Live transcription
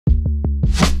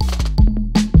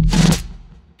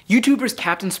YouTubers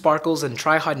CaptainSparklez's and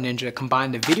Tryhard Ninja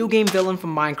combined a video game villain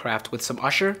from Minecraft with some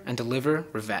Usher and deliver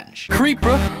revenge.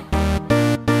 Creeper.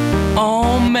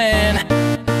 Oh man.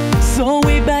 So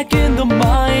we back in the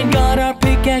mine, got our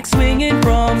pickaxe swinging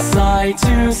from side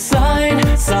to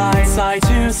side, side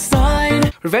to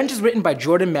side. Revenge is written by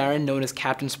Jordan Marin, known as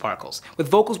CaptainSparklez, with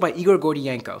vocals by Igor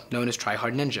Gordienko, known as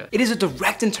Tryhard Ninja. It is a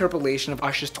direct interpolation of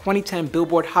Usher's 2010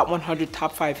 Billboard Hot 100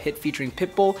 Top 5 hit featuring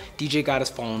Pitbull, DJ Got Us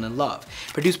Fallen in Love,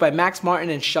 produced by Max Martin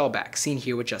and Shellback, seen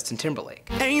here with Justin Timberlake.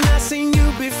 Ain't I seen you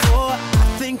before?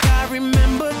 I think I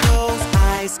remember those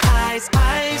eyes.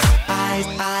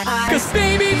 Cause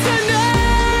baby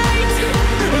tonight,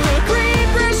 the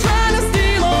creeper's trying to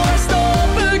steal our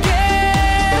stuff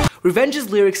again. Revenge's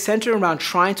lyrics center around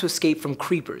trying to escape from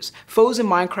creepers, foes in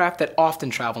Minecraft that often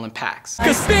travel in packs.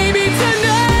 Cause baby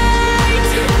tonight,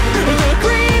 the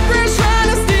creeper's trying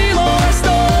to steal our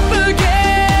stuff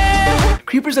again.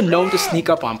 Creepers are known to sneak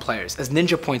up on players, as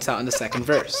Ninja points out in the second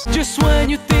verse. Just when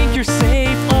you think you're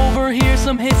safe, overhear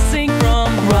some hissing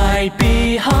from right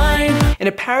behind. In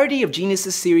a parody of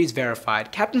Genius's series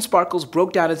Verified, CaptainSparklez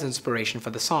broke down his inspiration for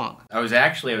the song. I was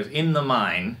in the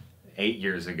mine 8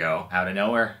 years ago. Out of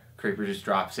nowhere, creeper just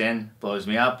drops in, blows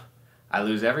me up. I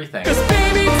lose everything. Cause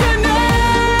baby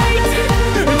tonight,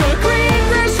 the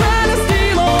creeper's trying to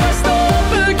steal our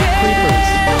stuff again.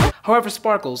 However,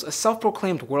 Sparklez, a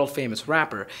self-proclaimed world-famous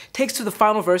rapper, takes to the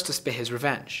final verse to spit his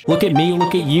revenge. Look at me,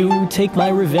 look at you, take my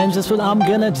revenge, that's what I'm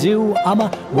gonna do. I'm a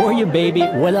warrior, baby,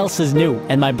 what else is new?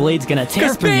 And my blade's gonna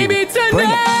tear through you. Baby tonight! Bring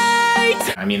it.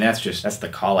 I mean, that's the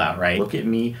call out, right? Look at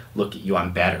me, look at you,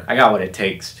 I'm better. I got what it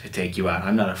takes to take you out.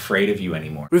 I'm not afraid of you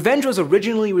anymore. Revenge was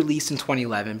originally released in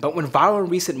 2011, but went viral in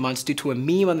recent months due to a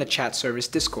meme on the chat service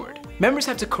Discord. Members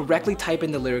have to correctly type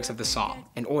in the lyrics of the song,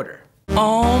 in order.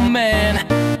 Oh man,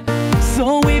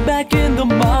 so we back in the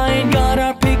mine, got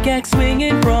our pickaxe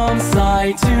swinging from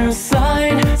side to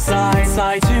side,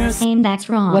 side to side. Aim, that's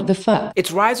wrong. What the fuck?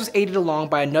 Its rise was aided along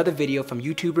by another video from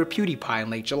YouTuber PewDiePie in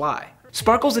late July.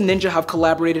 Sparklez and Ninja have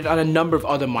collaborated on a number of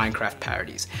other Minecraft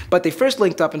parodies, but they first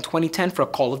linked up in 2010 for a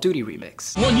Call of Duty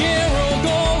remix. 1 year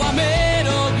ago I met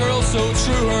a girl so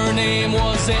true, her name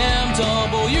was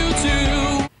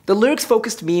MW2. The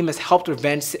lyrics-focused meme has helped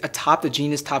Revenge sit atop the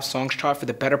Genius Top Songs chart for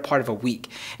the better part of a week,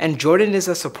 and Jordan is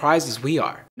as surprised as we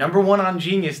are. #1 on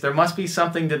Genius, there must be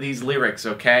something to these lyrics,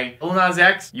 okay? Lil Nas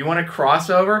X, you want a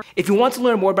crossover? If you want to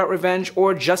learn more about Revenge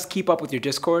or just keep up with your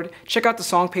Discord, check out the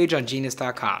song page on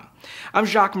Genius.com. I'm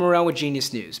Jacques Morel with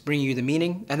Genius News, bringing you the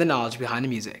meaning and the knowledge behind the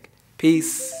music.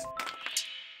 Peace.